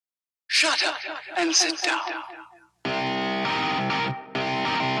Shut up and sit down.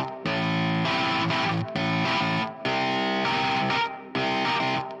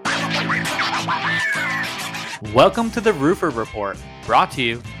 Welcome to the Roofer Report, brought to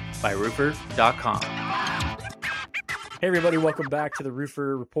you by roofer.com. Hey everybody, welcome back to the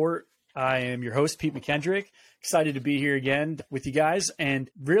Roofer Report. I am your host, Pete McKendrick. Excited to be here again with you guys and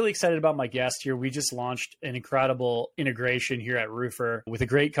really excited about my guest here. We just launched an incredible integration here at Roofer with a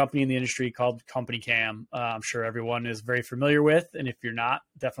great company in the industry called CompanyCam. I'm sure everyone is very familiar with, and if you're not,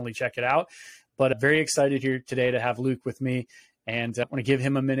 definitely check it out. But I'm very excited here today to have Luke with me. And I want to give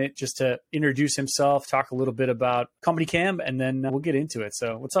him a minute just to introduce himself, talk a little bit about CompanyCam, and then we'll get into it.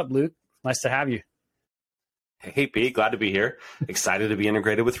 So what's up, Luke? Nice to have you. Hey, Pete. Glad to be here. Excited to be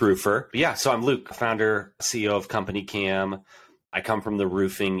integrated with Roofer. Yeah, so I'm Luke, founder, CEO of CompanyCam. I come from the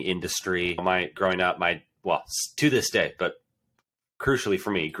roofing industry. To this day, but crucially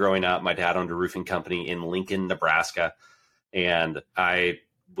for me, growing up, my dad owned a roofing company in Lincoln, Nebraska, and I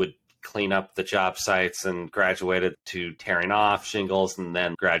would clean up the job sites and graduated to tearing off shingles and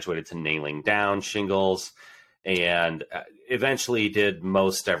then graduated to nailing down shingles and eventually did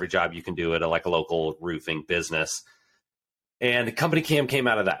most every job you can do at a local roofing business. And CompanyCam came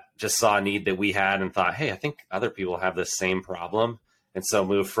out of that, just saw a need that we had and thought, hey, I think other people have this same problem. And so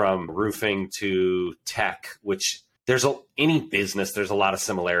moved from roofing to tech, which any business, there's a lot of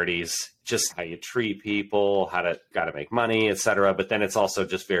similarities, just how you treat people, got to make money, et cetera. But then it's also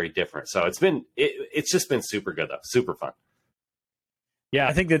just very different. So it's just been super good though. Super fun. Yeah,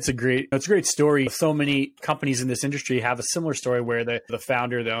 I think that's a great story. So many companies in this industry have a similar story where the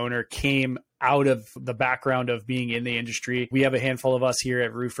founder, the owner came out of the background of being in the industry. We have a handful of us here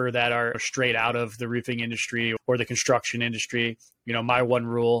at Roofer that are straight out of the roofing industry or the construction industry. You know, my one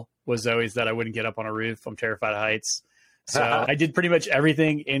rule was always that I wouldn't get up on a roof. I'm terrified of heights. So I did pretty much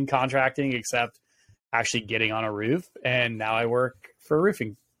everything in contracting except actually getting on a roof. And now I work for a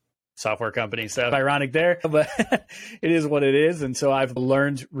roofing software company. So ironic there, but it is what it is. And so I've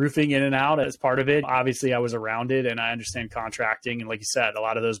learned roofing in and out as part of it. Obviously I was around it and I understand contracting. And like you said, a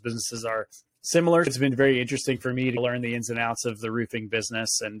lot of those businesses are similar. It's been very interesting for me to learn the ins and outs of the roofing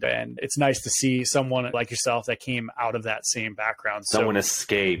business. And it's nice to see someone like yourself that came out of that same background. Someone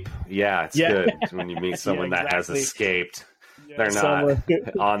escape. Yeah, it's good when you meet someone that has escaped. Yeah, they're not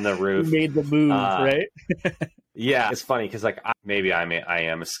on the roof. Who made the move, right? Yeah, it's funny because I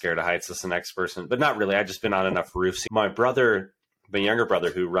am as scared of heights as the next person, but not really. I've just been on enough roofs. My younger brother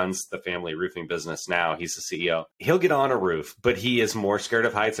who runs the family roofing business now, he's the CEO. He'll get on a roof, but he is more scared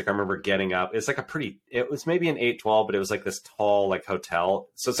of heights. I remember getting up. It's it was maybe an 812, but it was this tall hotel.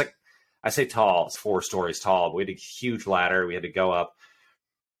 So it's I say tall, it's 4 stories tall. But we had a huge ladder. We had to go up.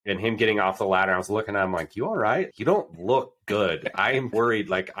 And him getting off the ladder, I was looking at him like, you all right? You don't look good. I am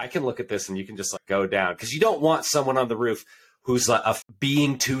worried. I can look at this and you can just go down. Because you don't want someone on the roof who's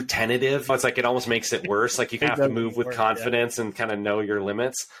being too tentative. It's it almost makes it worse. You have to move with confidence and kind of know your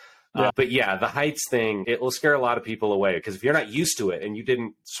limits. Yeah. But yeah, the heights thing, it will scare a lot of people away. Because if you're not used to it and you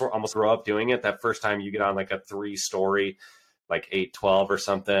didn't almost grow up doing it, that first time you get on a 3-story, 812 or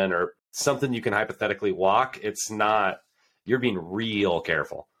something you can hypothetically walk, it's not, you're being real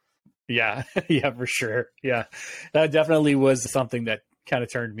careful. Yeah. Yeah, for sure. Yeah. That definitely was something that kind of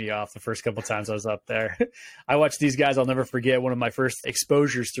turned me off the first couple of times I was up there. I watched these guys. I'll never forget one of my first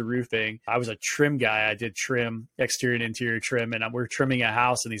exposures to roofing. I was a trim guy. I did trim, exterior and interior trim, and we're trimming a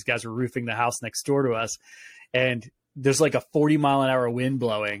house and these guys were roofing the house next door to us. And there's a 40-mile-an-hour wind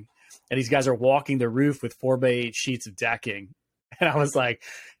blowing and these guys are walking the roof with 4x8 sheets of decking. And I was like,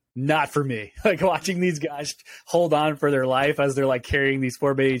 not for me. Watching these guys hold on for their life as they're carrying these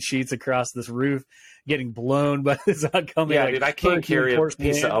 4x8 sheets across this roof, getting blown by this oncoming. Yeah, dude, I can't carry a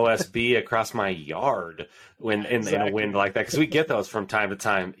piece of OSB across my yard in a wind like that because we get those from time to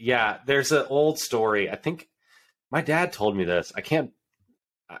time. Yeah, there's an old story. I think my dad told me this. I can't.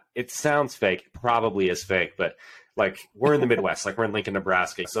 It sounds fake. It probably is fake, but we're in the Midwest, we're in Lincoln,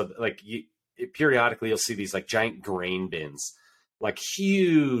 Nebraska. So periodically you'll see these giant grain bins.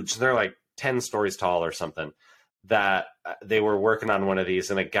 Huge, they're 10 stories tall or something, that they were working on one of these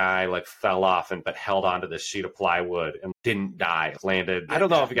and a guy fell off but held onto this sheet of plywood and didn't die, landed. I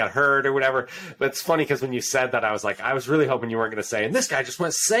don't know if he got hurt or whatever, but it's funny because when you said that, I was really hoping you weren't going to say, and this guy just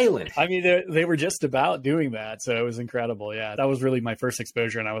went sailing. I mean, they were just about doing that. So it was incredible. Yeah. That was really my first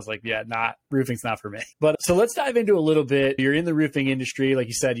exposure. And I was like, yeah, roofing's not for me. But so let's dive into a little bit. You're in the roofing industry. Like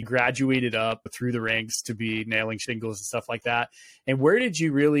you said, you graduated up through the ranks to be nailing shingles and stuff like that. And where did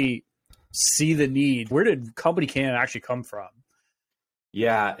you really see the need? Where did CompanyCam actually come from?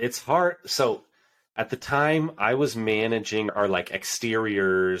 Yeah, it's hard. So at the time I was managing our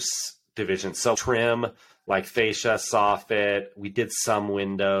exteriors divisions. So trim, like fascia, soffit. We did some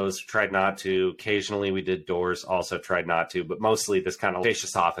windows, tried not to. Occasionally we did doors, also tried not to, but mostly this kind of fascia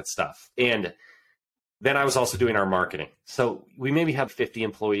soffit stuff. And then I was also doing our marketing. So we maybe had 50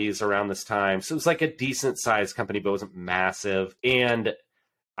 employees around this time. So it was like a decent sized company, but it wasn't massive. And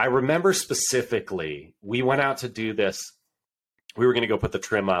I remember specifically, we went out to do this. We were going to go put the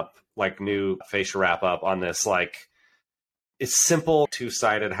trim up, like new fascia wrap up on this, like it's simple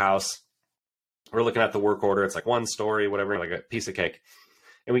 2-sided house. We're looking at the work order. It's like 1 story, whatever, like a piece of cake.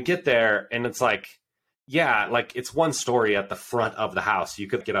 And we get there and it's like, yeah, like it's 1 story at the front of the house. You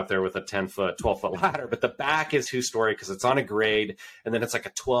could get up there with a 10-foot, 12-foot ladder, but the back is 2-story because it's on a grade. And then it's like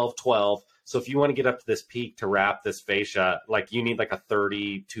a 12-12. So if you want to get up to this peak to wrap this fascia, like you need like a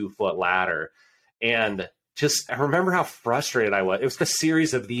 32-foot ladder. And just, I remember how frustrated I was. It was a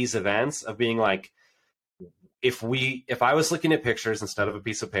series of these events of being like, if I was looking at pictures instead of a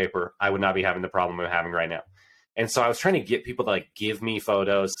piece of paper, I would not be having the problem I'm having right now. And so I was trying to get people to like give me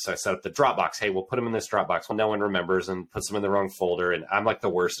photos. So I set up the Dropbox. Hey, we'll put them in this Dropbox. Well, no one remembers and puts them in the wrong folder. And I'm like the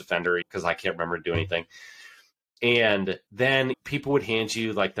worst offender because I can't remember to do anything. And then people would hand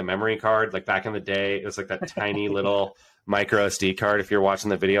you like the memory card. Like back in the day, it was like that tiny little micro SD card. If you're watching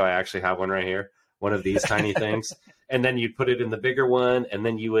the video, I actually have one right here. One of these tiny things. And then you'd put it in the bigger one. And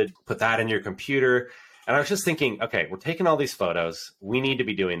then you would put that in your computer. And I was just thinking, okay, we're taking all these photos. We need to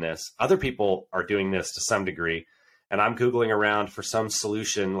be doing this. Other people are doing this to some degree. And I'm Googling around for some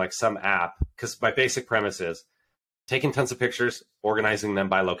solution, like some app, because my basic premise is taking tons of pictures, organizing them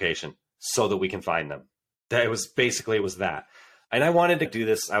by location so that we can find them. It was that. And I wanted to do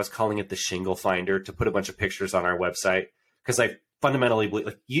this. I was calling it the Shingle Finder, to put a bunch of pictures on our website, because I fundamentally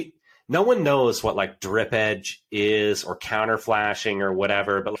believe no one knows what like drip edge is or counter flashing or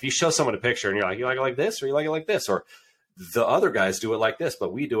whatever. But if you show someone a picture and you're like, you like it like this, or you like it like this, or the other guys do it like this,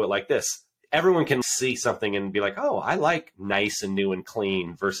 but we do it like this. Everyone can see something and be like, oh, I like nice and new and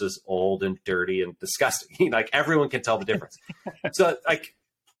clean versus old and dirty and disgusting. Like everyone can tell the difference. So like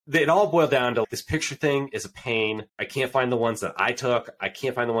it all boiled down to this picture thing is a pain. I can't find the ones that I took. I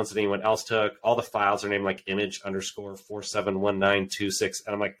can't find the ones that anyone else took. All the files are named like image_471926.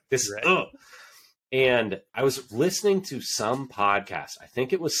 And I'm like, this is, ugh. And I was listening to some podcast. I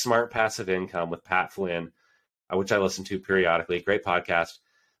think it was Smart Passive Income with Pat Flynn, which I listen to periodically. Great podcast.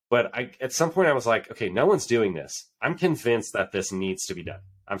 But at some point I was like, okay, no one's doing this. I'm convinced that this needs to be done.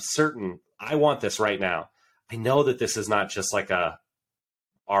 I'm certain I want this right now. I know that this is not just like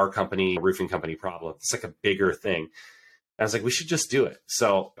our company, roofing company problem. It's like a bigger thing. I was like, we should just do it.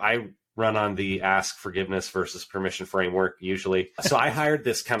 So I run on the ask forgiveness versus permission framework usually. So I hired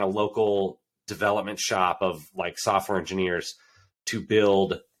this kind of local development shop of like software engineers to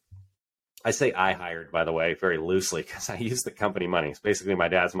build. I say I hired, by the way, very loosely, because I used the company money. It's basically my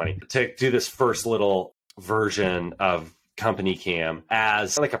dad's money to do this first little version of CompanyCam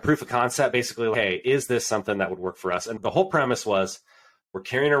as like a proof of concept. Basically, hey, is this something that would work for us? And the whole premise was, we're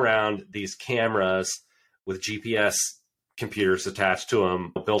carrying around these cameras with GPS computers attached to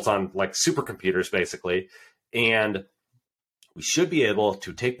them, built on like supercomputers, basically. And we should be able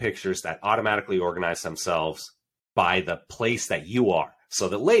to take pictures that automatically organize themselves by the place that you are. So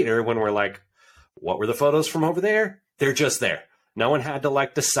that later, when we're like, what were the photos from over there? They're just there. No one had to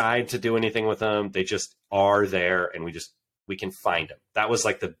like decide to do anything with them. They just are there, and we can find them. That was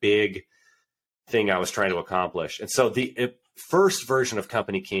like the big thing I was trying to accomplish. And so the first version of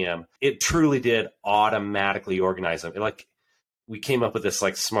CompanyCam, it truly did automatically organize them. We came up with this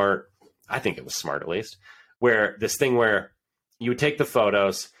like smart, I think it was smart at least, where this thing where you would take the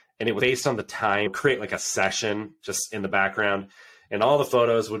photos and it was based on the time, create like a session just in the background. And all the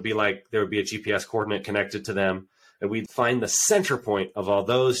photos would be like, there would be a GPS coordinate connected to them. And we'd find the center point of all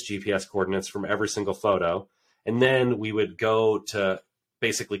those GPS coordinates from every single photo. And then we would go to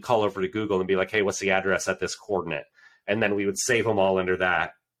basically call over to Google and be like, hey, what's the address at this coordinate? And then we would save them all under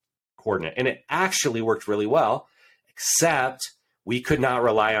that coordinate. And it actually worked really well, except we could not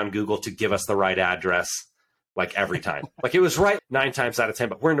rely on Google to give us the right address like every time. Like it was right 9 times out of 10,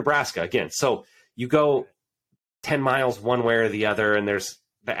 but we're in Nebraska again. So you go 10 miles one way or the other, and the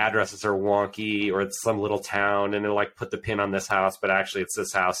addresses are wonky, or it's some little town, and they'll like put the pin on this house, but actually it's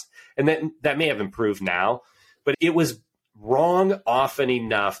this house. And then that may have improved now, but it was wrong often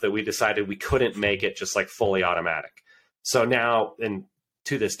enough that we decided we couldn't make it just like fully automatic. So now, and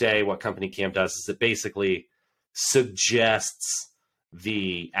to this day, what CompanyCam does is it basically suggests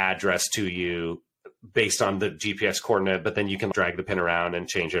the address to you based on the GPS coordinate, but then you can drag the pin around and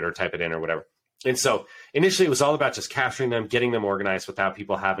change it or type it in or whatever. And so initially it was all about just capturing them, getting them organized without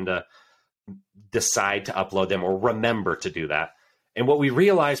people having to decide to upload them or remember to do that. And what we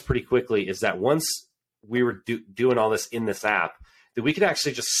realized pretty quickly is that once we were doing all this in this app, that we could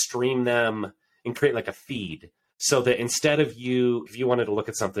actually just stream them and create like a feed. So that instead of if you wanted to look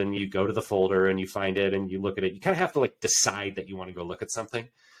at something, you go to the folder and you find it and you look at it. You kind of have to like decide that you want to go look at something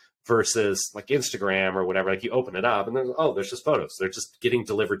versus like Instagram or whatever. Like you open it up and there's just photos. They're just getting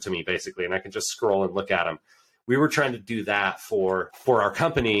delivered to me basically. And I can just scroll and look at them. We were trying to do that for our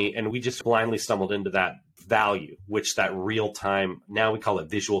company. And we just blindly stumbled into that value, which that real time, now we call it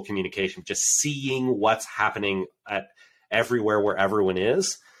visual communication, just seeing what's happening at everywhere where everyone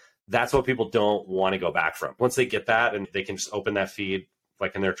is. That's what people don't want to go back from. Once they get that and they can just open that feed,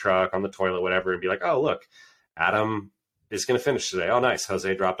 like in their truck, on the toilet, whatever, and be like, oh, look, Adam is going to finish today. Oh, nice.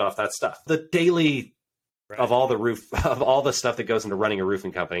 Jose dropped off that stuff. The daily of all the stuff that goes into running a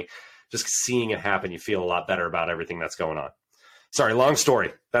roofing company, just seeing it happen, you feel a lot better about everything that's going on. Sorry, long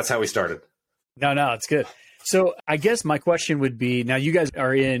story. That's how we started. No, it's good. So I guess my question would be, now you guys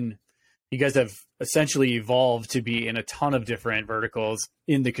have essentially evolved to be in a ton of different verticals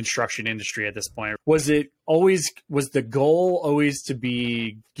in the construction industry at this point. Was the goal always to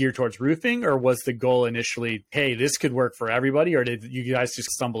be geared towards roofing, or was the goal initially, hey, this could work for everybody? Or did you guys just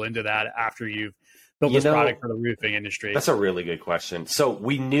stumble into that after you've built this product for the roofing industry? That's a really good question. So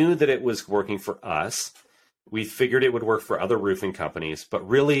we knew that it was working for us. We figured it would work for other roofing companies, but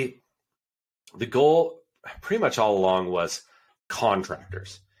really the goal pretty much all along was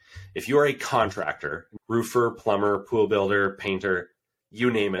contractors. If you are a contractor, roofer, plumber, pool builder, painter,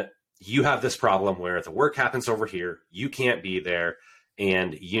 you name it, you have this problem where the work happens over here, you can't be there,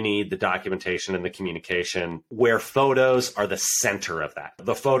 and you need the documentation and the communication where photos are the center of that.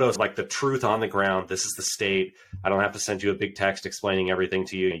 The photos, like the truth on the ground, this is the state. I don't have to send you a big text explaining everything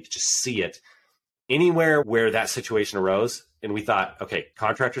to you. You can just see it. Anywhere where that situation arose, and we thought, okay,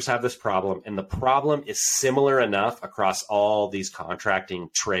 contractors have this problem, and the problem is similar enough across all these contracting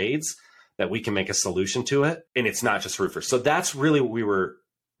trades that we can make a solution to it, and it's not just roofers. So that's really what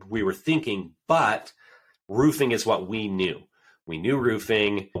we were thinking, but roofing is what we knew. We knew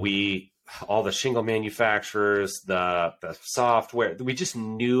roofing. All the shingle manufacturers, the software, we just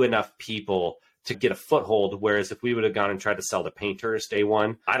knew enough people to get a foothold. Whereas if we would have gone and tried to sell to painters day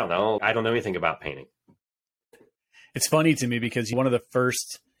one, I don't know anything about painting. It's funny to me because one of the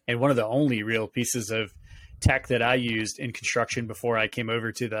first and one of the only real pieces of tech that I used in construction before I came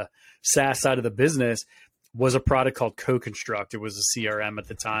over to the SaaS side of the business was a product called CoConstruct. It was a CRM at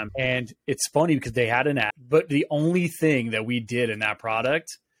the time. And it's funny because they had an app, but the only thing that we did in that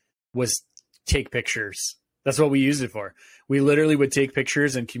product was take pictures. That's what we used it for. We literally would take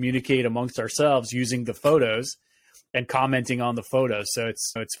pictures and communicate amongst ourselves using the photos and commenting on the photos. So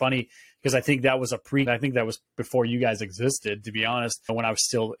it's funny because I think that was before you guys existed, to be honest, when I was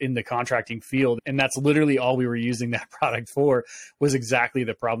still in the contracting field. And that's literally all we were using that product for, was exactly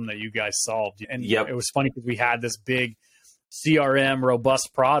the problem that you guys solved. And It was funny because we had this big CRM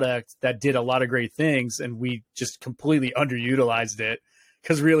robust product that did a lot of great things, and we just completely underutilized it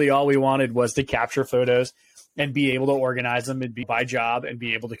because really all we wanted was to capture photos and be able to organize them and be by job and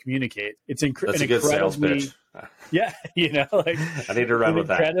be able to communicate. It's That's a good sales pitch. Yeah, I need to run with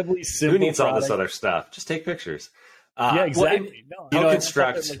that. Incredibly simple. Who needs product. all this other stuff? Just take pictures. Yeah, exactly.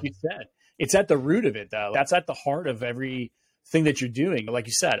 CoConstruct, like you said, it's at the root of it, though. That's at the heart of everything that you're doing. Like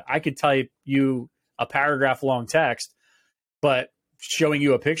you said, I could type you a paragraph long text, but showing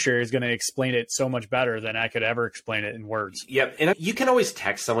you a picture is going to explain it so much better than I could ever explain it in words. Yep, and you can always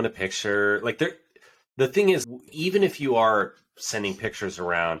text someone a picture. The thing is, even if you are sending pictures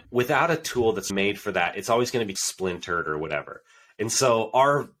around, without a tool that's made for that, it's always going to be splintered or whatever. And so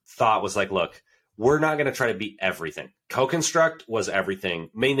our thought was like, look, we're not going to try to be everything. CoConstruct was everything,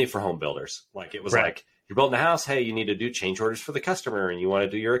 mainly for home builders. Like it was like, you're building a house, hey, you need to do change orders for the customer and you want to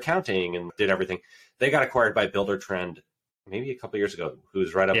do your accounting, and did everything. They got acquired by Builder Trend maybe a couple of years ago,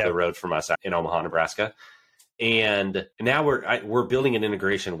 who's right up the road from us in Omaha, Nebraska. And now we're building an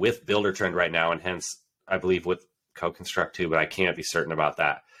integration with Builder Trend right now, and hence I believe with CoConstruct too, but I can't be certain about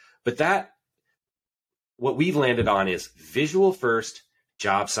that. But what we've landed on is visual first,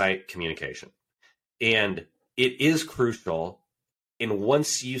 job site communication. And it is crucial. And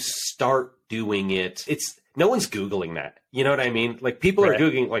once you start doing it, no one's Googling that. You know what I mean? Like people are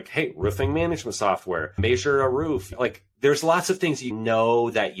Googling like, hey, roofing management software, measure a roof. Like there's lots of things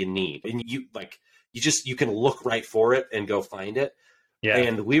that you need. And you can look right for it and go find it. Yeah.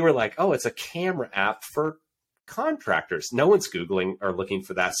 And we were like, oh, it's a camera app for contractors. No one's Googling or looking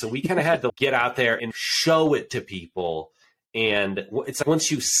for that. So we kind of had to get out there and show it to people. And it's like,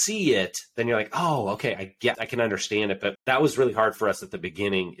 once you see it, then you're like, oh, okay, I can understand it. But that was really hard for us at the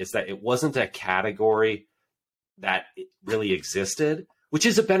beginning, is that it wasn't a category that really existed, which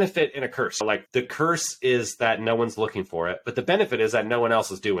is a benefit and a curse. So like the curse is that no one's looking for it, but the benefit is that no one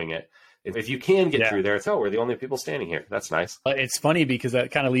else is doing it. If you can get through there, it's, we're the only people standing here. That's nice. It's funny because that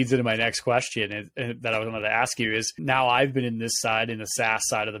kind of leads into my next question that I wanted to ask you is, now I've been in this side, in the SaaS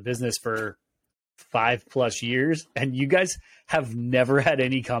side of the business for 5+ years, and you guys have never had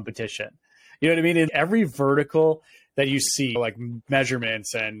any competition. You know what I mean? In every vertical that you see, like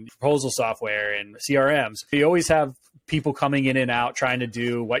measurements and proposal software and CRMs, you always have people coming in and out trying to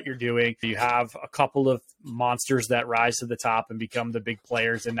do what you're doing. You have a couple of monsters that rise to the top and become the big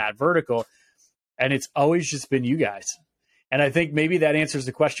players in that vertical. And it's always just been you guys. And I think maybe that answers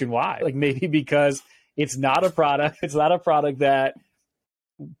the question why. Like maybe because it's not a product that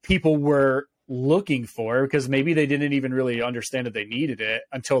people were looking for, because maybe they didn't even really understand that they needed it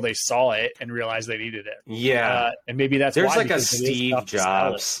until they saw it and realized they needed it. Yeah. And maybe that's there's why, like a Steve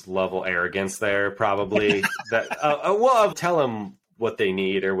Jobs level arrogance there, probably that, well, I'll tell them what they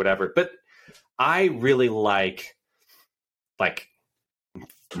need or whatever. But I really like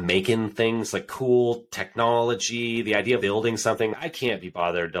making things, like cool technology, the idea of building something. I can't be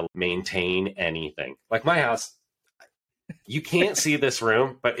bothered to maintain anything. Like my house, you can't see this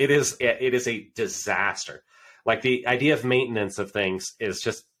room, but it is a disaster. Like the idea of maintenance of things is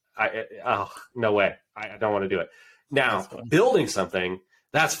just, no way. I don't want to do it. Now, building something,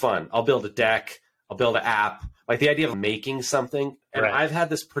 that's fun. I'll build a deck. I'll build an app. Like the idea of making something. And right. I've had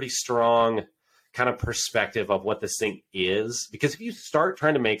this pretty strong kind of perspective of what this thing is, because if you start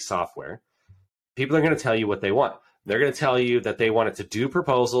trying to make software, people are going to tell you what they want. They're going to tell you that they want it to do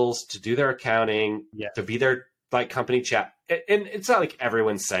proposals, to do their accounting, to be their like company chat. And it's not like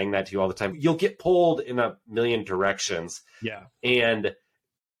everyone's saying that to you all the time. You'll get pulled in a million directions. Yeah. And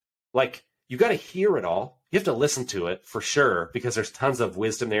like, you got to hear it all. You have to listen to it for sure, because there's tons of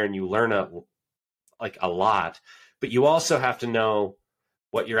wisdom there and you learn a lot, but you also have to know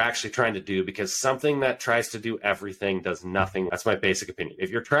what you're actually trying to do, because something that tries to do everything does nothing. That's my basic opinion. If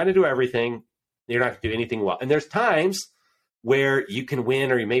you're trying to do everything, you're not going to do anything well. And there's times where you can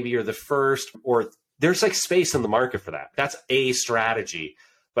win, or maybe you're the first, or there's like space in the market for that. That's a strategy.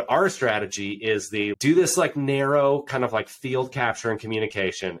 But our strategy is do this like narrow kind of like field capture and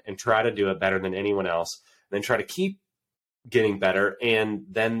communication and try to do it better than anyone else. And then try to keep getting better. And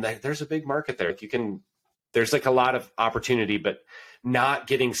then there's a big market there. There's like a lot of opportunity, but not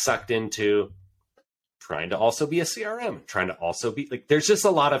getting sucked into trying to also be a CRM, trying to also be like, there's just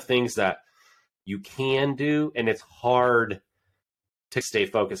a lot of things that you can do, and it's hard to stay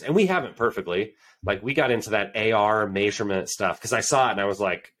focused. And we haven't perfectly. Like we got into that AR measurement stuff because I saw it and I was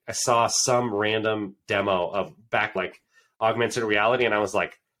like, I saw some random demo of back like augmented reality, and I was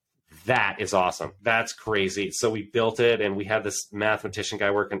like, that is awesome. That's crazy. So we built it, and we had this mathematician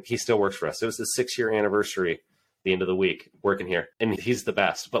guy working. He still works for us. It was the 6-year anniversary the end of the week working here, and he's the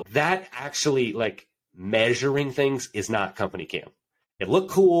best. But that actually, like, measuring things is not CompanyCam. It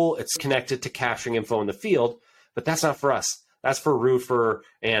looked cool. It's connected to capturing info in the field, but that's not for us. That's for Roofer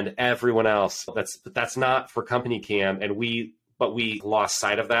and everyone else. That's not for CompanyCam. And we lost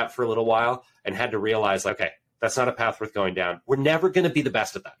sight of that for a little while and had to realize, like, okay, that's not a path worth going down. We're never going to be the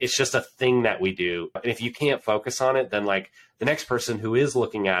best at that. It's just a thing that we do. And if you can't focus on it, then like the next person who is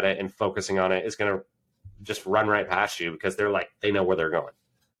looking at it and focusing on it is going to just run right past you, because they know where they're going.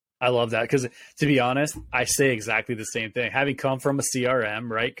 I love that, because to be honest, I say exactly the same thing. Having come from a CRM,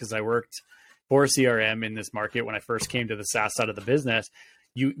 right? Because I worked for a CRM in this market when I first came to the SaaS side of the business,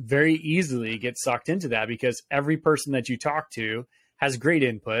 you very easily get sucked into that, because every person that you talk to has great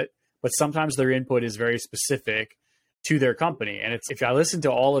input, but sometimes their input is very specific to their company. And if I listen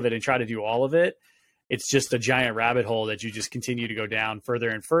to all of it and try to do all of it, it's just a giant rabbit hole that you just continue to go down further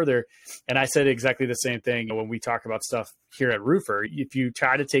and further. And I said exactly the same thing when we talk about stuff here at Roofer. If you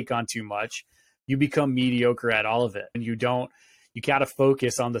try to take on too much, you become mediocre at all of it. And you got to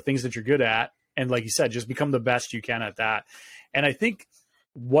focus on the things that you're good at. And like you said, just become the best you can at that. And I think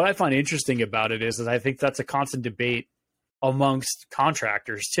what I find interesting about it is I think that's a constant debate amongst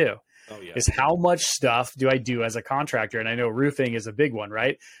contractors too. Oh, yeah. Is how much stuff do I do as a contractor? And I know roofing is a big one,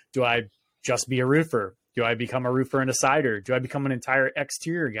 right? Do I just be a roofer? Do I become a roofer and a sider? Do I become an entire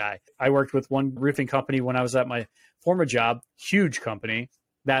exterior guy? I worked with one roofing company when I was at my former job, huge company,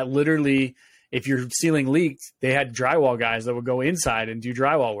 that literally, if your ceiling leaked, they had drywall guys that would go inside and do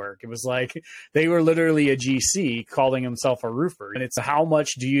drywall work. It was like they were literally a GC calling himself a roofer. And it's how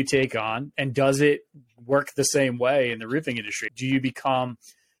much do you take on, and does it work the same way in the roofing industry? Do you become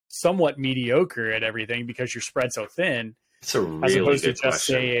somewhat mediocre at everything because you're spread so thin? It's a really as opposed good to just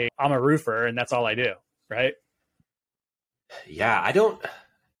question. say, I'm a roofer and that's all I do, right? Yeah, I don't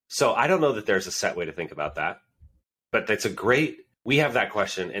know that there's a set way to think about that. But that's we have that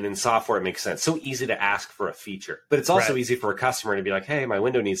question. And in software, it makes sense. So easy to ask for a feature, but it's also easy for a customer to be like, hey, my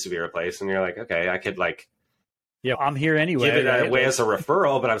window needs to be replaced. And you're like, okay, I could yeah, I'm here anyway. Give it away as a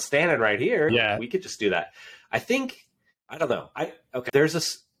referral, but I'm standing right here. Yeah. We could just do that. I don't know.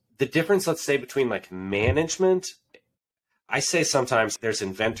 There's the difference, let's say, between like management. I say sometimes there's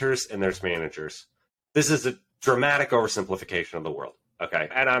inventors and there's managers. This is a dramatic oversimplification of the world. Okay.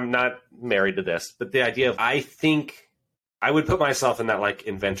 And I'm not married to this, but the idea of, I think I would put myself in that like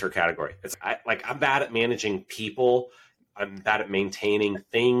inventor category. I'm bad at managing people. I'm bad at maintaining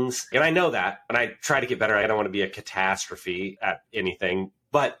things. And I know that, and I try to get better. I don't want to be a catastrophe at anything,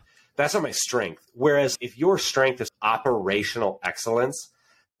 but that's not my strength. Whereas if your strength is operational excellence,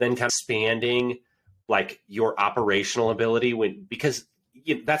 then kind of expanding like your operational ability because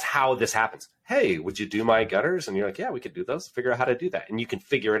that's how this happens. Hey, would you do my gutters? And you're like, yeah, we could do those. Figure out how to do that. And you can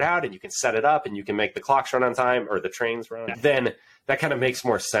figure it out and you can set it up and you can make the clocks run on time or the trains run. Then that kind of makes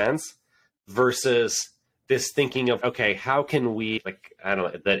more sense versus this thinking of, okay, how can we, like, I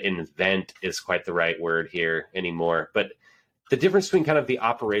don't know that invent is quite the right word here anymore, but the difference between kind of the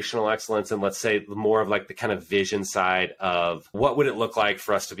operational excellence and let's say more of like the kind of vision side of what would it look like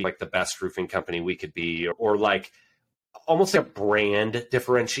for us to be like the best roofing company we could be, or like almost like a brand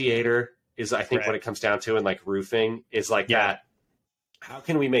differentiator is I think what it comes down to in like roofing is like that. How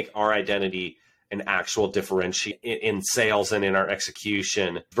can we make our identity an actual differentiator in sales and in our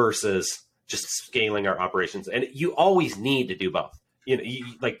execution versus just scaling our operations? And you always need to do both.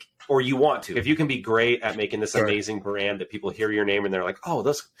 Or you want to. If you can be great at making this amazing brand that people hear your name and they're like, oh,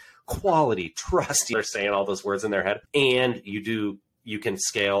 those quality, trust, they're saying all those words in their head, and you can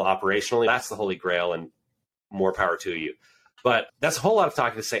scale operationally, that's the holy grail and more power to you. But that's a whole lot of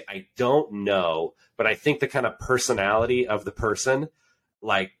talking to say, I don't know, but I think the kind of personality of the person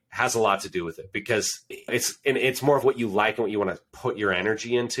like has a lot to do with it because it's more of what you like and what you want to put your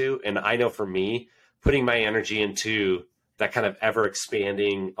energy into. And I know for me, putting my energy into that kind of ever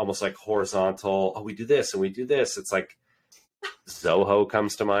expanding, almost like horizontal, we do this and we do this. It's like Zoho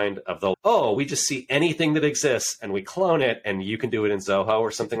comes to mind we just see anything that exists and we clone it and you can do it in Zoho or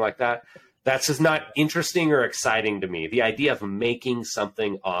something like that. That's just not interesting or exciting to me. The idea of making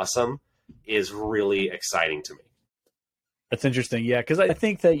something awesome is really exciting to me. That's interesting. Yeah. Cause I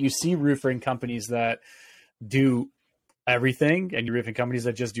think that you see roofing companies that do everything and roofing companies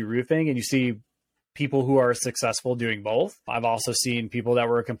that just do roofing, and you see people who are successful doing both. I've also seen people that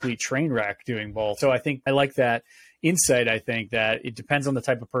were a complete train wreck doing both. So I think I like that insight. I think that it depends on the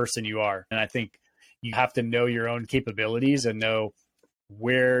type of person you are. And I think you have to know your own capabilities and know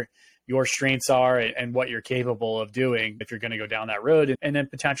where your strengths are and what you're capable of doing if you're going to go down that road. And then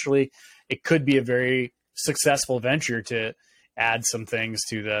potentially it could be a very successful venture to add some things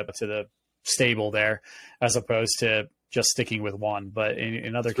to the stable there, as opposed to just sticking with one. But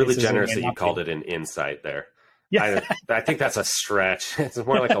in other cases, really generous that you called it an insight there. Yeah. I think that's a stretch. It's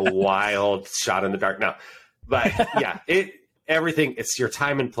more like a wild shot in the dark. No, but yeah, everything, it's your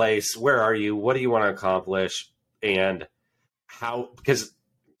time and place. Where are you? What do you want to accomplish? And how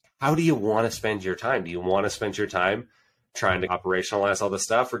do you want to spend your time? Do you want to spend your time trying to operationalize all this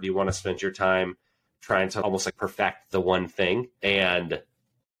stuff? Or do you want to spend your time trying to almost like perfect the one thing? And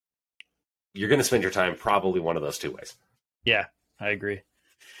you're going to spend your time probably one of those two ways. Yeah, I agree.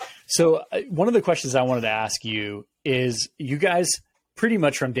 So one of the questions I wanted to ask you is, you guys pretty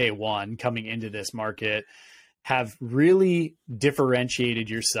much from day one coming into this market have really differentiated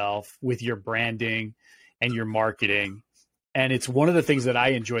yourself with your branding and your marketing. And it's one of the things that I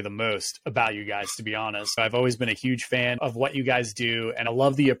enjoy the most about you guys, to be honest. I've always been a huge fan of what you guys do. And I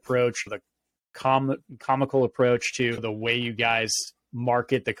love the approach, the comical approach to the way you guys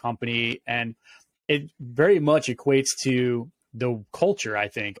market the company. And it very much equates to the culture, I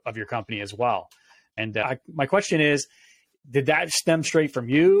think, of your company as well. And my question is, did that stem straight from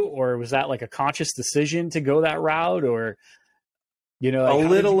you, or was that like a conscious decision to go that route, or, like a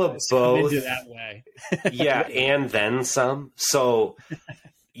little of both that way? Yeah. And then some. So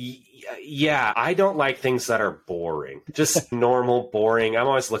yeah, I don't like things that are boring, just normal, boring. I'm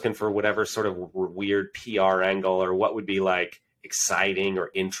always looking for whatever sort of weird PR angle or what would be like exciting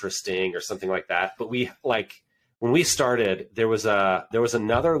or interesting or something like that. But when we started, there was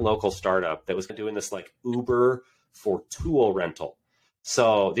another local startup that was doing this like Uber for tool rental.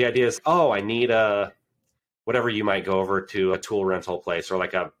 So the idea is, I need whatever, you might go over to a tool rental place or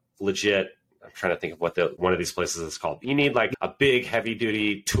like a legit, I'm trying to think of what one of these places is called. You need like a big heavy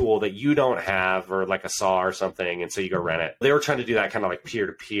duty tool that you don't have, or like a saw or something. And so you go rent it. They were trying to do that kind of like peer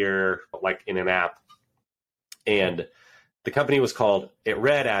to peer, like in an app. And the company was called, it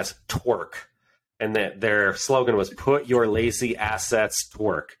read as Twerk. and that their slogan was "Put your lazy assets to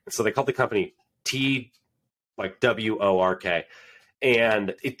work." So they called the company WORK,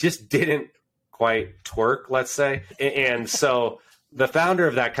 and it just didn't quite twerk, let's say. And so the founder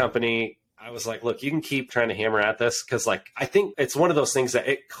of that company, I was like, look, you can keep trying to hammer at this, because like I think it's one of those things that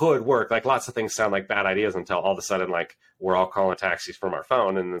it could work. Like lots of things sound like bad ideas until all of a sudden like we're all calling taxis from our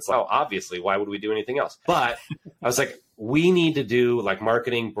phone, and it's like, oh, obviously, why would we do anything else? But I was like, we need to do like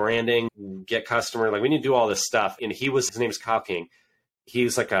marketing, branding, get customer, like we need to do all this stuff. And his name is Kyle King. He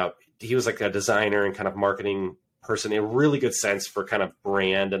was like a designer and kind of marketing person, in really good sense for kind of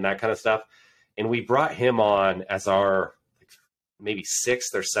brand and that kind of stuff. And we brought him on as our maybe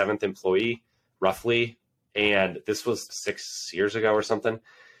 6th or 7th employee, roughly. And this was 6 years ago or something.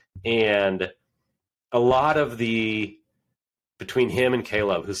 And a lot of between him and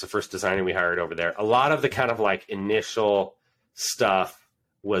Caleb, who's the first designer we hired over there, a lot of the kind of like initial stuff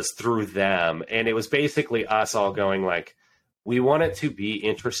was through them. And it was basically us all going like, we want it to be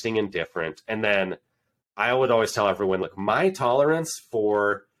interesting and different. And then I would always tell everyone, look, my tolerance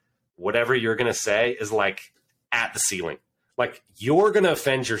for whatever you're going to say is like at the ceiling. Like you're going to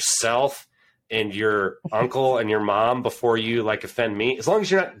offend yourself and your uncle and your mom before you like offend me. As long as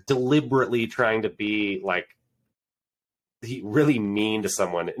you're not deliberately trying to be like really mean to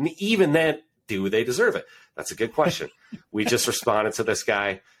someone. And even then, do they deserve it? That's a good question. We just responded to this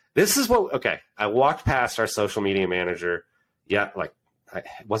guy. I walked past our social media manager. Yeah. Like it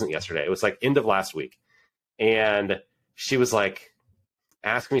wasn't yesterday. It was like end of last week. And she was like,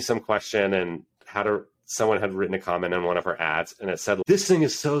 ask me some question, and someone had written a comment on one of her ads, and it said, this thing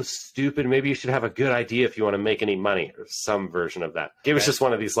is so stupid. Maybe you should have a good idea if you want to make any money, or some version of that. It was just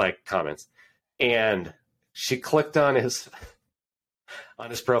one of these like comments. And she clicked on his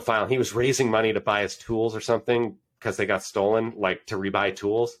profile, and he was raising money to buy his tools or something because they got stolen, like to rebuy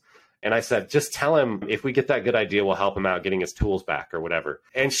tools. And I said, just tell him if we get that good idea, we'll help him out getting his tools back or whatever.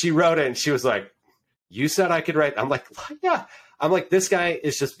 And she wrote it, and she was like, you said I could write. I'm like, yeah. I'm like, this guy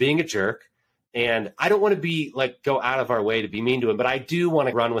is just being a jerk. And I don't want to be like, go out of our way to be mean to him, but I do want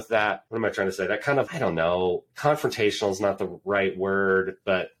to run with that. What am I trying to say? That kind of, I don't know, confrontational is not the right word,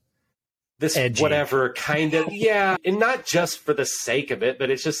 but this edgy, whatever kind of, yeah. And not just for the sake of it,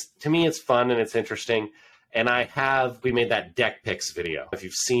 but it's just, to me, it's fun and it's interesting. And we made that deck picks video. If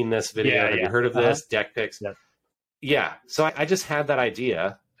you've seen this video, have you heard of this? Deck picks? Yeah. Yeah. So I just had that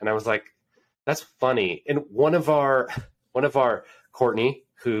idea, and I was like, that's funny. And one of our Courtney,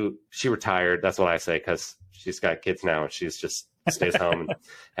 who she retired, that's what I say, because she's got kids now and she's just stays home and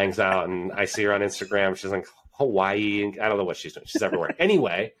hangs out. And I see her on Instagram. She's in Hawaii. And I don't know what she's doing. She's everywhere.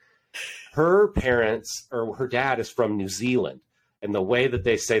 Anyway, her parents, or her dad, is from New Zealand. And the way that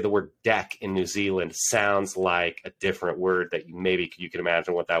they say the word deck in New Zealand sounds like a different word that maybe you can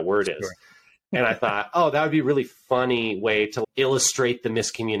imagine what that word is. Sure. And I thought, oh, that would be a really funny way to illustrate the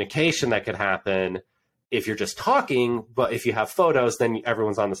miscommunication that could happen if you're just talking, but if you have photos, then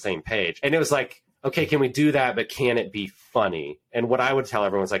everyone's on the same page. And it was like, okay, can we do that? But can it be funny? And what I would tell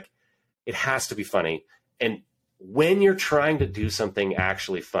everyone is like, it has to be funny. And when you're trying to do something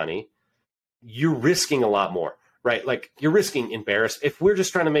actually funny, you're risking a lot more, right? Like you're risking embarrassment. If we're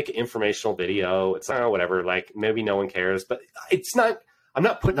just trying to make an informational video, it's whatever, like maybe no one cares, but I'm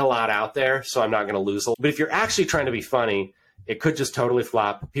not putting a lot out there, so I'm not going to lose. But if you're actually trying to be funny, it could just totally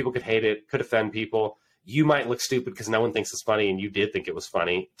flop. People could hate it, could offend people. You might look stupid because no one thinks it's funny and you did think it was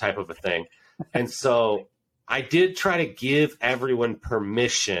funny, type of a thing. And so I did try to give everyone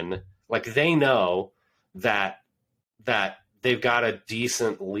permission, like they know that they've got a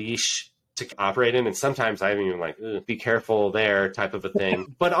decent leash to operate in. And sometimes I'm even like, be careful there, type of a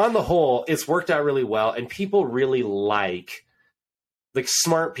thing. But on the whole, it's worked out really well. And people really like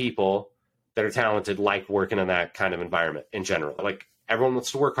smart people that are talented, like working in that kind of environment in general. Like everyone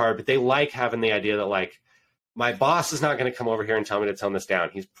wants to work hard, but they like having the idea that like, my boss is not going to come over here and tell me to tone this down.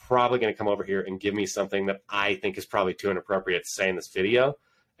 He's probably going to come over here and give me something that I think is probably too inappropriate to say in this video.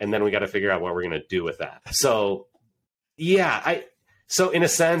 And then we got to figure out what we're going to do with that. So yeah, so in a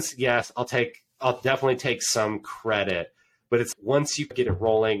sense, yes, I'll definitely take some credit, but it's once you get it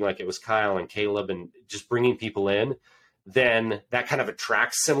rolling, like it was Kyle and Caleb and just bringing people in, then that kind of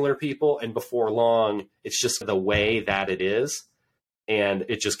attracts similar people. And before long, it's just the way that it is. And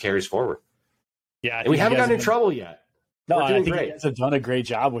it just carries forward. Yeah. And we haven't gotten in trouble yet. No, I think you guys have done a great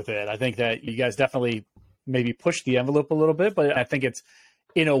job with it. I think that you guys definitely maybe pushed the envelope a little bit, but I think it's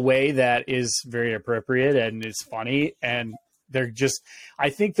in a way that is very appropriate and is funny. And I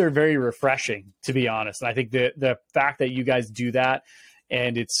think they're very refreshing, to be honest. And I think the fact that you guys do that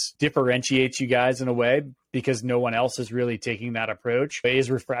and it's differentiates you guys in a way because no one else is really taking that approach. It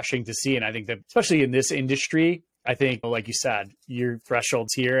is refreshing to see. And I think that especially in this industry, I think, like you said, your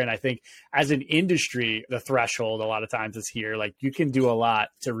threshold's here. And I think as an industry, the threshold a lot of times is here. Like you can do a lot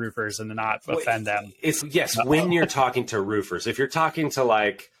to roofers and not offend them. When you're talking to roofers, if you're talking to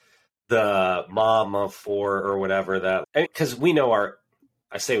like the mom of four or whatever, because we know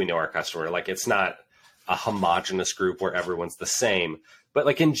our customer, like it's not a homogenous group where everyone's the same. But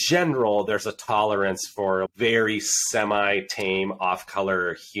like in general, there's a tolerance for very semi-tame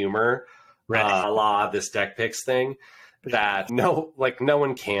off-color humor, right. A la this deck picks thing, that no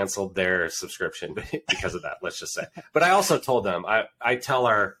one canceled their subscription because of that, let's just say. But I also told them, I tell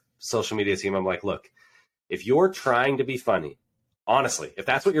our social media team, I'm like, look, if you're trying to be funny, honestly, if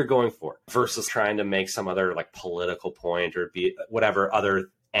that's what you're going for versus trying to make some other like political point or be whatever other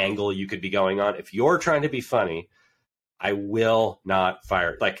angle you could be going on, if you're trying to be funny, I will not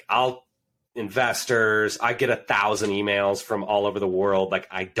fire. Like investors, I get 1,000 emails from all over the world. Like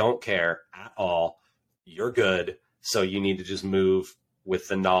I don't care at all. You're good. So you need to just move with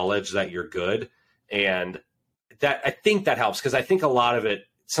the knowledge that you're good. And that, I think that helps. Cause I think a lot of it,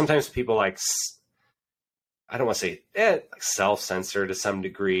 sometimes people like, I don't want to say like self-censor to some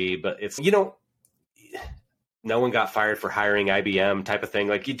degree, but it's, no one got fired for hiring IBM type of thing.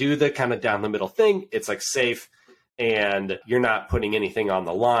 Like you do the kind of down the middle thing. It's like safe and you're not putting anything on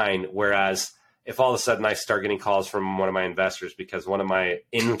the line. Whereas if all of a sudden I start getting calls from one of my investors because one of my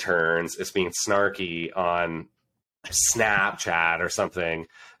interns is being snarky on Snapchat or something,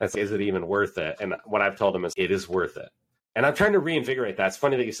 is it even worth it? And what I've told them is it is worth it. And I'm trying to reinvigorate that. It's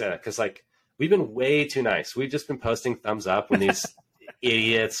funny that you said that because like we've been way too nice. We've just been posting thumbs up when these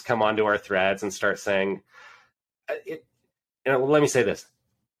idiots come onto our threads and start saying it. And let me say this.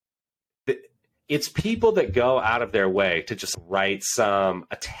 It's people that go out of their way to just write some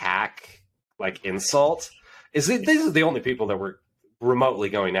attack, like insult. These are the only people that we're remotely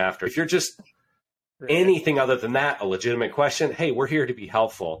going after. If you're just anything other than that, a legitimate question, hey, we're here to be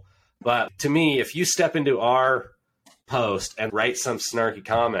helpful. But to me, if you step into our post and write some snarky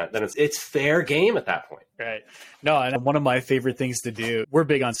comment, then it's fair game at that point. Right. No, and one of my favorite things to do, we're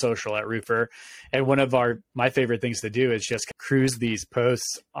big on social at Roofer, and one of my favorite things to do is just cruise these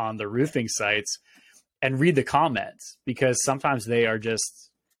posts on the roofing sites and read the comments, because sometimes they are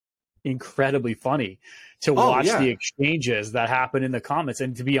just incredibly funny to watch the exchanges that happen in the comments.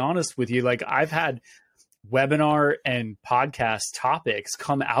 And to be honest with you, like I've had webinar and podcast topics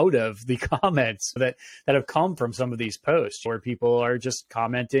come out of the comments that have come from some of these posts where people are just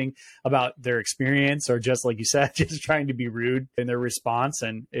commenting about their experience or just like you said, just trying to be rude in their response.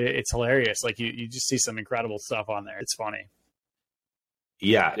 And it's hilarious. Like you just see some incredible stuff on there. It's funny.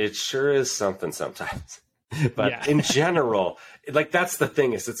 Yeah, it sure is something sometimes. But in general, like that's the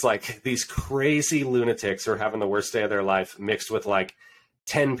thing is it's like these crazy lunatics are having the worst day of their life mixed with like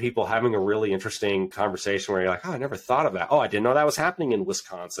 10 people having a really interesting conversation where you're like, oh, I never thought of that. Oh, I didn't know that was happening in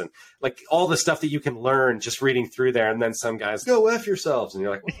Wisconsin. Like all the stuff that you can learn just reading through there. And then some guys go F yourselves. And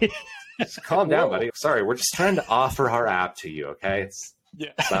you're like, well, just calm down, buddy. Sorry, we're just trying to offer our app to you. Okay. It's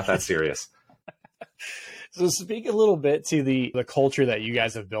not that serious. So speak a little bit to the culture that you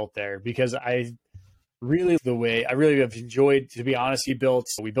guys have built there, because I really have enjoyed, to be honest, we built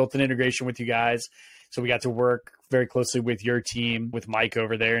an integration with you guys. So we got to work very closely with your team, with Mike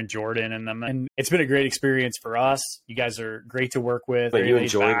over there and Jordan and them. And it's been a great experience for us. You guys are great to work with. But you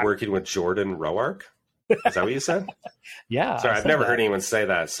enjoyed working with Jordan Roark? Is that what you said? Yeah. Sorry, I've never heard anyone say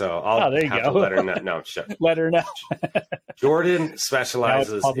that. So I'll have to let her know. No, shut. Let her know. Jordan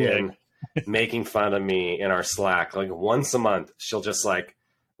specializes in making fun of me in our Slack. Like once a month, she'll just like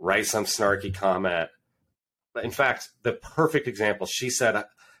write some snarky comment. In fact, the perfect example, she said,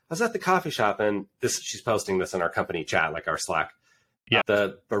 I was at the coffee shop and she's posting this in our company chat, like our Slack. Yeah.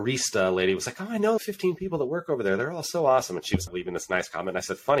 The barista lady was like, oh, I know 15 people that work over there. They're all so awesome. And she was leaving this nice comment. And I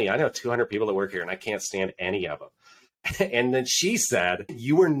said, funny, I know 200 people that work here and I can't stand any of them. And then she said,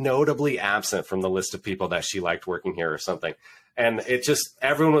 you were notably absent from the list of people that she liked working here or something. And it just,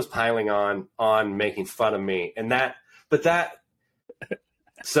 everyone was piling on making fun of me.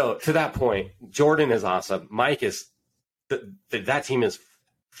 So to that point, Jordan is awesome. Mike is, that team is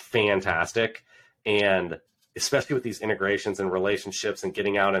fantastic. And especially with these integrations and relationships and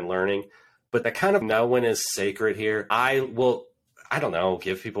getting out and learning, but that kind of no one is sacred here. I don't know,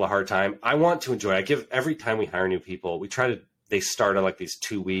 give people a hard time. I want to enjoy. Every time we hire new people, they start at like these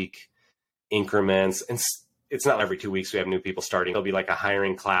 2-week increments. And it's not every 2 weeks we have new people starting. There'll be like a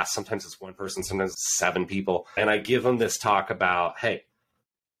hiring class. Sometimes it's one person, sometimes it's 7 people. And I give them this talk about, hey,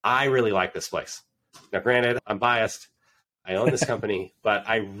 I really like this place. Now, granted, I'm biased. I own this company, but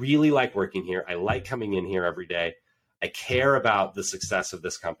I really like working here. I like coming in here every day. I care about the success of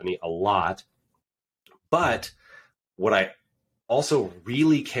this company a lot. But what I also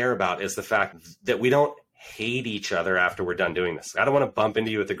really care about is the fact that we don't hate each other after we're done doing this. I don't want to bump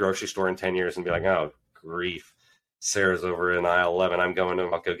into you at the grocery store in 10 years and be like, oh, grief. Sarah's over in aisle 11. I'll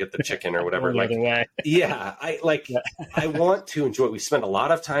go get the chicken or whatever. Like, yeah, I want to enjoy it. We spend a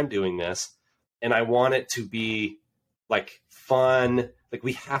lot of time doing this, and I want it to be like fun. Like,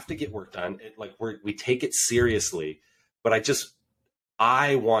 we have to get work done. We take it seriously, but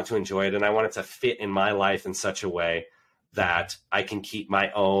I want to enjoy it, and I want it to fit in my life in such a way that I can keep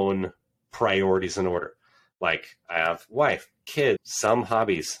my own priorities in order. Like, I have wife, kids, some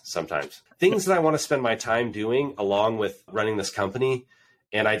hobbies sometimes, things that I want to spend my time doing along with running this company.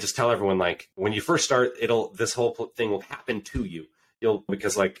 And I just tell everyone, like, when you first start, this whole thing will happen to you.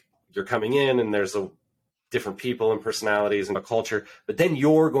 Because like you're coming in and there's different people and personalities and a culture, but then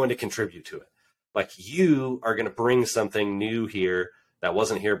you're going to contribute to it. Like, you are going to bring something new here that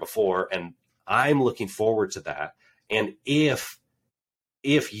wasn't here before. And I'm looking forward to that. And if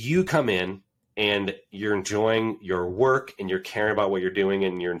you come in and you're enjoying your work and you're caring about what you're doing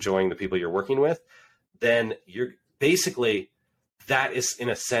and you're enjoying the people you're working with, then you're basically, that is in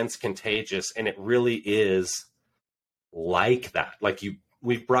a sense contagious. And it really is like that. Like,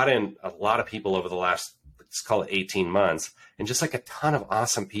 we've brought in a lot of people over the last, let's call it 18 months, and just like a ton of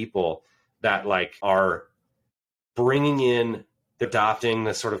awesome people that like are bringing in, adopting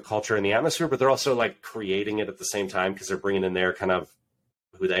the sort of culture and the atmosphere, but they're also like creating it at the same time because they're bringing in their kind of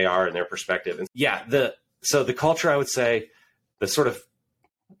who they are and their perspective. And yeah, so the culture, I would say, the sort of,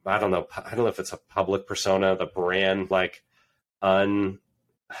 I don't know if it's a public persona, the brand, like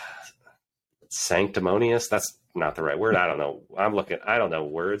sanctimonious. That's not the right word. I don't know. I don't know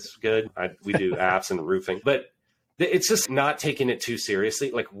words good. We do apps and roofing, but it's just not taking it too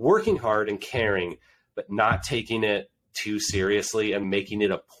seriously, like working hard and caring, but not taking it too seriously and making it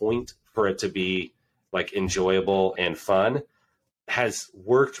a point for it to be like enjoyable and fun has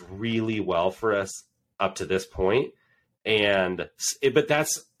worked really well for us up to this point. But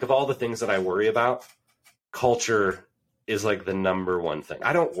that's, of all the things that I worry about, culture is like the number one thing.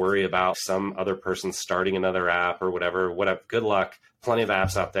 I don't worry about some other person starting another app or whatever. Good luck. Plenty of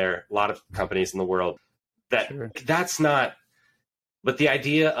apps out there, a lot of companies in the world that's not, but the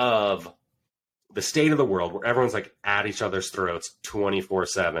idea of the state of the world where everyone's like at each other's throats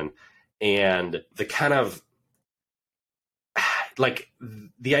 24/7, and the kind of like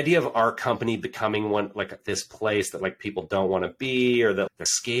the idea of our company becoming one, like this place that like people don't want to be, or that they're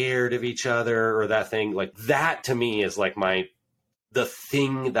scared of each other, or that thing, like that to me is like the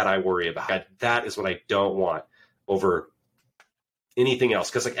thing that I worry about. That is what I don't want over anything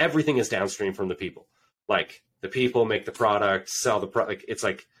else. Cause like everything is downstream from the people. Like the people make the product, sell the product. Like, it's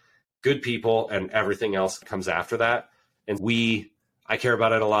like good people and everything else comes after that. And I care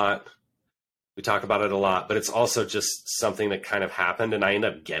about it a lot. We talk about it a lot, but it's also just something that kind of happened, and I end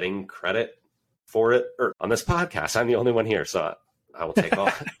up getting credit for it. Or on this podcast, I'm the only one here, so I will take all.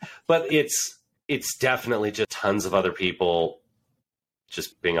 But it's definitely just tons of other people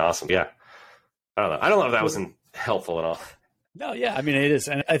just being awesome. Yeah, I don't know if that wasn't helpful at all. No, yeah, I mean it is,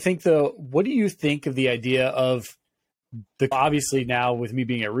 and I think though, what do you think of the idea of obviously now with me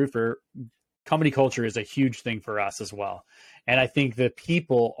being a roofer, company culture is a huge thing for us as well. And I think the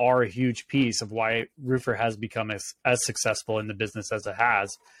people are a huge piece of why Roofer has become as successful in the business as it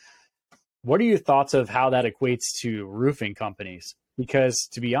has. What are your thoughts of how that equates to roofing companies? Because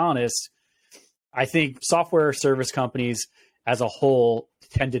to be honest, I think software service companies as a whole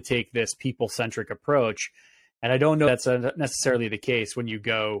tend to take this people-centric approach. And I don't know that's necessarily the case when you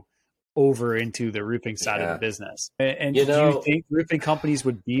go over into the roofing side of the business. And do you think roofing companies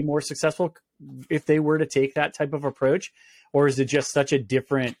would be more successful if they were to take that type of approach? Or is it just such a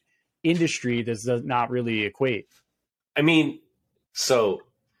different industry that does not really equate? I mean, so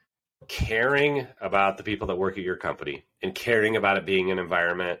caring about the people that work at your company and caring about it being an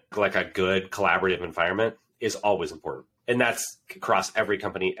environment, like a good collaborative environment, is always important. And that's across every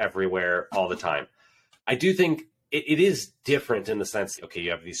company, everywhere, all the time. I do think it is different in the sense, okay,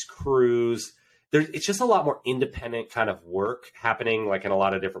 you have these crews. It's just a lot more independent kind of work happening, like in a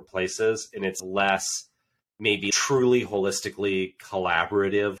lot of different places. And it's less maybe truly holistically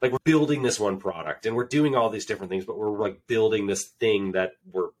collaborative. Like, we're building this one product and we're doing all these different things, but we're like building this thing that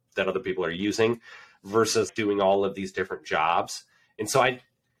other people are using versus doing all of these different jobs. And so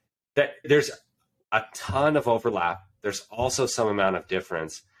there's a ton of overlap. There's also some amount of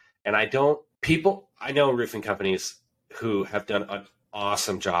difference. And I know roofing companies who have done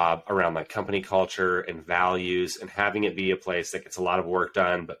awesome job around like company culture and values and having it be a place that gets a lot of work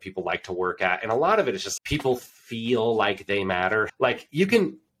done, but people like to work at. And a lot of it is just people feel like they matter. Like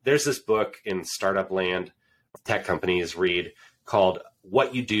there's this book in startup land, tech companies read, called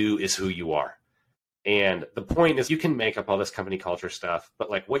What You Do Is Who You Are. And the point is, you can make up all this company culture stuff,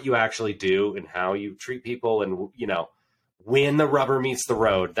 but like what you actually do and how you treat people and, when the rubber meets the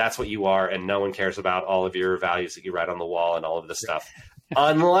road, that's what you are. And no one cares about all of your values that you write on the wall and all of this stuff,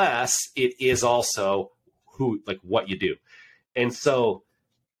 unless it is also what you do. And so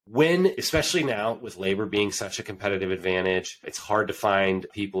especially now with labor being such a competitive advantage, it's hard to find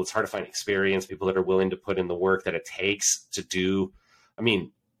people, it's hard to find experienced people that are willing to put in the work that it takes to do. I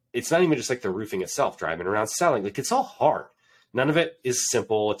mean, it's not even just like the roofing itself, driving around selling, like it's all hard. None of it is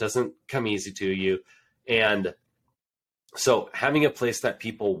simple. It doesn't come easy to you. And so having a place that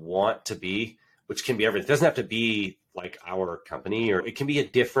people want to be, which can be everything, it doesn't have to be like our company, or it can be a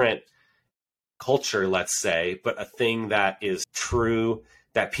different culture, let's say, but a thing that is true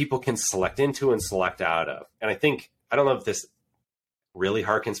that people can select into and select out of. And I don't know if this really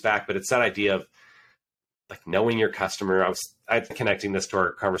harkens back, but it's that idea of like knowing your customer. I'm connecting this to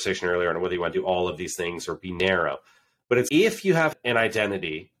our conversation earlier on whether you want to do all of these things or be narrow. But it's if you have an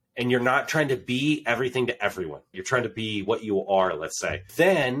identity and you're not trying to be everything to everyone, you're trying to be what you are, let's say,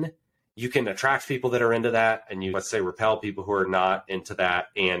 then you can attract people that are into that, and you, let's say, repel people who are not into that.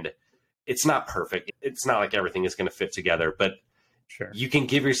 And it's not perfect. It's not like everything is going to fit together, but sure, you can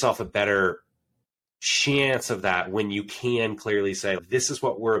give yourself a better chance of that when you can clearly say, this is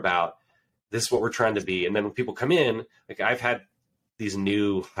what we're about. This is what we're trying to be. And then when people come in, like I've had these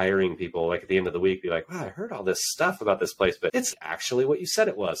new hiring people, like at the end of the week, be like, wow, I heard all this stuff about this place, but it's actually what you said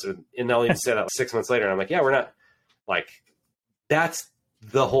it was. And they'll even say that 6 months later. And I'm like, yeah, we're not like, that's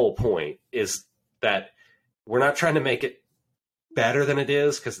the whole point, is that we're not trying to make it better than it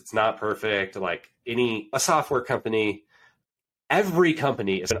is, because it's not perfect. Like a software company, every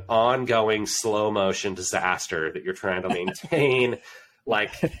company is an ongoing slow motion disaster that you're trying to maintain,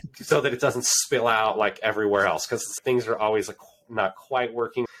 like so that it doesn't spill out like everywhere else, because things are always like not quite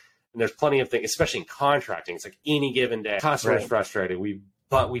working. And there's plenty of things, especially in contracting. It's like any given day, customer's frustrated. We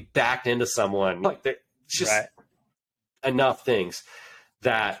backed into someone. Like it's just enough things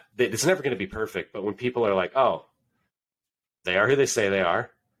that it's never going to be perfect. But when people are like, oh, they are who they say they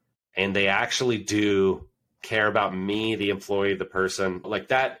are, and they actually do care about me, the employee, the person, like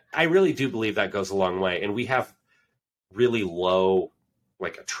that, I really do believe that goes a long way. And we have really low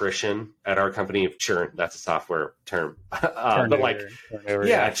like attrition at our company. Of churn, that's a software term. But like,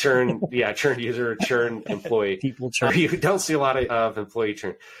 churn user, churn employee. People churn. You don't see a lot of employee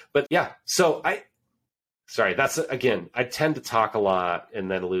churn. But yeah, so that's, again, I tend to talk a lot and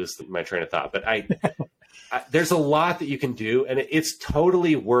then lose my train of thought. But there's a lot that you can do, and it's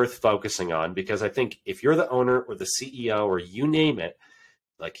totally worth focusing on, because I think if you're the owner or the CEO or you name it,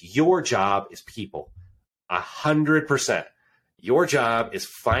 like your job is people, 100%. Your job is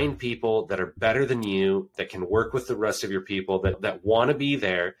find people that are better than you, that can work with the rest of your people, that want to be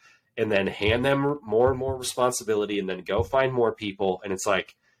there, and then hand them more and more responsibility, and then go find more people. And it's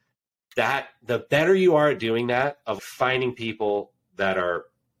like that, the better you are at doing that, of finding people that are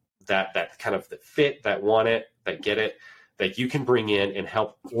that kind of that fit, that want it, that get it, that you can bring in and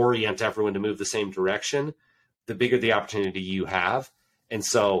help orient everyone to move the same direction, the bigger the opportunity you have. And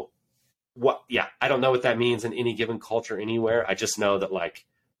so I don't know what that means in any given culture anywhere. I just know that like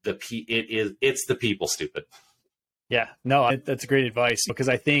it's the people, stupid. Yeah, no, that's great advice, because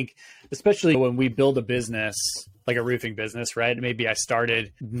I think especially when we build a business, like a roofing business, right? Maybe I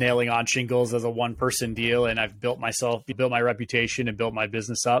started nailing on shingles as a one-person deal, and I've built my reputation and built my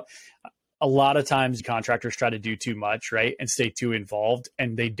business up. A lot of times contractors try to do too much, right? And stay too involved,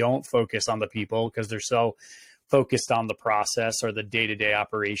 and they don't focus on the people because they're so focused on the process or the day-to-day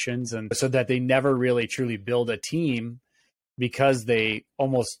operations. And so that they never really truly build a team, because they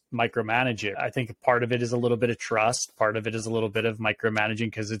almost micromanage it. I think part of it is a little bit of trust. Part of it is a little bit of micromanaging,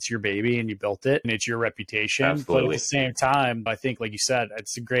 because it's your baby and you built it and it's your reputation. Absolutely. But at the same time, I think, like you said,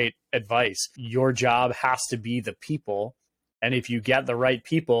 it's a great advice. Your job has to be the people. And if you get the right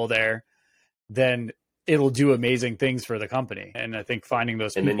people there, then it'll do amazing things for the company. And I think finding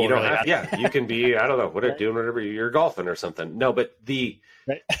those people. And then you don't have, you can be, I don't know, doing whatever, you're golfing or something. No, but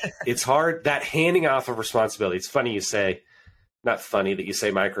it's hard, that handing off of responsibility. It's funny you say, not funny that you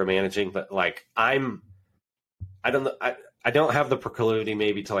say micromanaging, but like I don't have the proclivity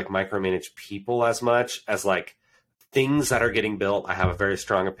maybe to like micromanage people as much as like things that are getting built. I have a very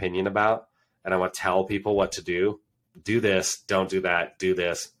strong opinion about, and I want to tell people what to do. Do this, don't do that, do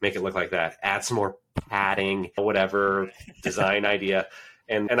this, make it look like that, add some more padding, whatever design idea.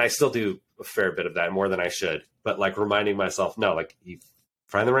 And I still do a fair bit of that, more than I should. But like reminding myself, no, like you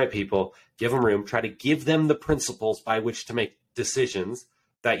find the right people, give them room, try to give them the principles by which to make decisions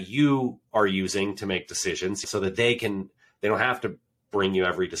that you are using to make decisions so that they don't have to bring you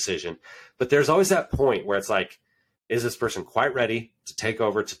every decision. But there's always that point where it's like, is this person quite ready to take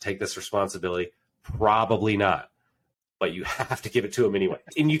over, to take this responsibility? Probably not. But you have to give it to them anyway.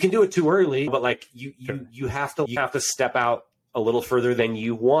 And you can do it too early, but like you have to step out a little further than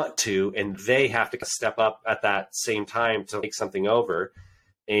you want to, and they have to step up at that same time to take something over.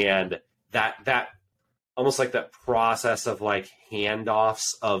 And that almost like that process of like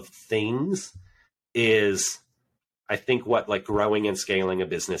handoffs of things is, I think, what like growing and scaling a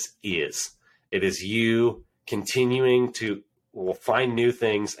business is. It is you continuing to find new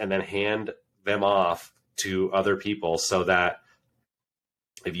things and then hand them off to other people so that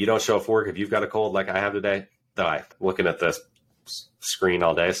if you don't show up for work, if you've got a cold like I have today, I'm looking at this screen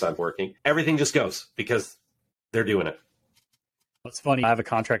all day, so I'm working. Everything just goes because they're doing it. It's funny. I have a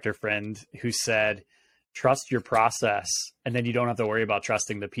contractor friend who said, trust your process, and then you don't have to worry about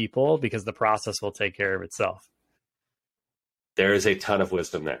trusting the people because the process will take care of itself. There is a ton of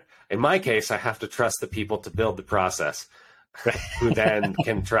wisdom there. In my case, I have to trust the people to build the process, who then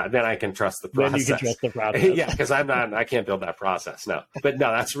then I can trust the process. Then you can trust the process. Yeah, because I can't build that process. No, but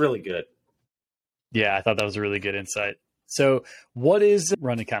no, that's really good. Yeah, I thought that was a really good insight. So what is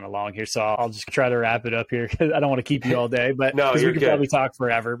running kind of long here? So I'll just try to wrap it up here because I don't want to keep you all day, but no, we could good. Probably talk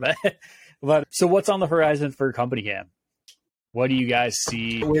forever. But so what's on the horizon for CompanyCam? What do you guys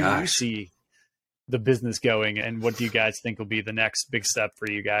see? Where do you see the business going, and what do you guys think will be the next big step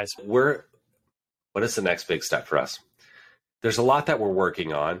for you guys? What is the next big step for us? There's a lot that we're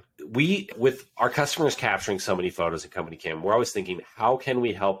working on. With our customers capturing so many photos in CompanyCam, we're always thinking, how can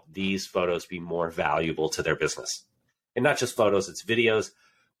we help these photos be more valuable to their business? And not just photos, it's videos.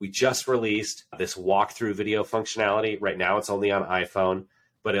 We just released this walkthrough video functionality. Right now it's only on iPhone,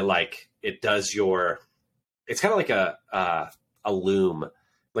 but it does it's kind of like a loom.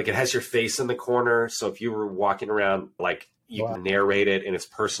 Like it has your face in the corner. So if you were walking around, like you can narrate it and it's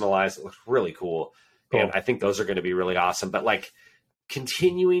personalized. It looks really cool. And I think those are going to be really awesome. But like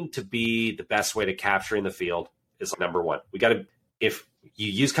continuing to be the best way to capture in the field is number one. If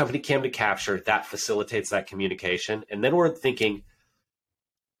you use CompanyCam to capture, that facilitates that communication. And then we're thinking,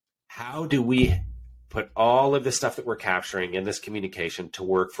 how do we put all of the stuff that we're capturing in this communication to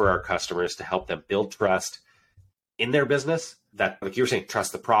work for our customers to help them build trust in their business? That, like you were saying,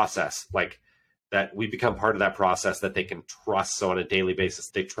 trust the process, like that we become part of that process that they can trust. So on a daily basis,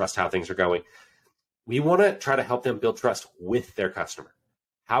 they trust how things are going. We want to try to help them build trust with their customer.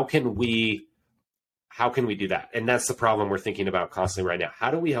 How can we do that? And that's the problem we're thinking about constantly right now.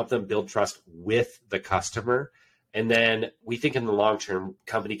 How do we help them build trust with the customer? And then we think in the long term,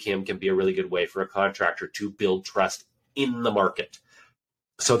 CompanyCam can be a really good way for a contractor to build trust in the market.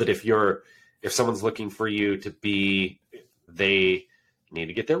 So that if someone's looking for you they need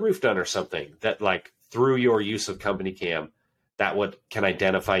to get their roof done or something, that like through your use of CompanyCam, that can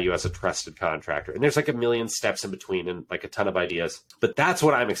identify you as a trusted contractor. And there's like a million steps in between and like a ton of ideas, but that's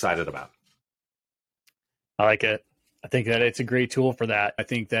what I'm excited about. I like it. I think that it's a great tool for that. I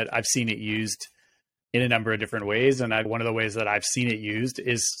think that I've seen it used in a number of different ways. And one of the ways that I've seen it used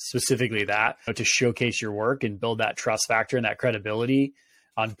is specifically that, to showcase your work and build that trust factor and that credibility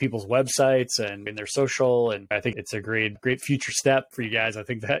on people's websites and in their social. And I think it's a great future step for you guys. I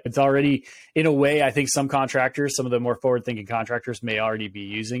think that it's already, in a way, I think some contractors, some of the more forward-thinking contractors may already be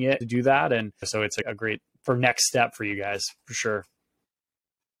using it to do that. And so it's a great next step for you guys, for sure.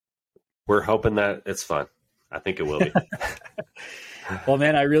 We're hoping that it's fun. I think it will be. Well,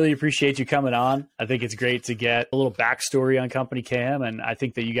 man, I really appreciate you coming on. I think it's great to get a little backstory on CompanyCam, and I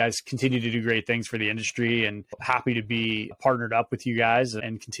think that you guys continue to do great things for the industry, and happy to be partnered up with you guys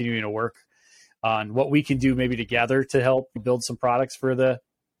and continuing to work on what we can do maybe together to help build some products for the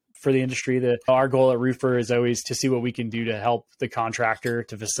industry. Our goal at Roofer is always to see what we can do to help the contractor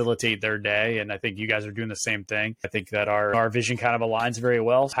to facilitate their day. And I think you guys are doing the same thing. I think that our vision kind of aligns very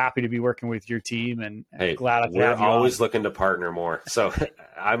well. Happy to be working with your team, and glad we're always looking to partner more. So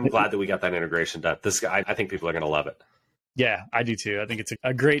I'm glad that we got that integration done. I think people are going to love it. Yeah, I do too. I think it's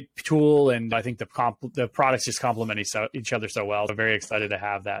a great tool, and I think the products just complement each other so well. So very excited to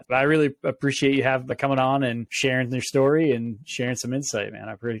have that. But I really appreciate you coming on and sharing your story and sharing some insight, man.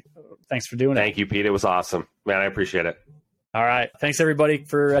 Thanks for doing it. Thank you, Pete. It was awesome, man. I appreciate it. All right. Thanks everybody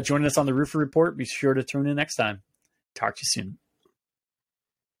for joining us on the Roofer Report. Be sure to tune in next time. Talk to you soon.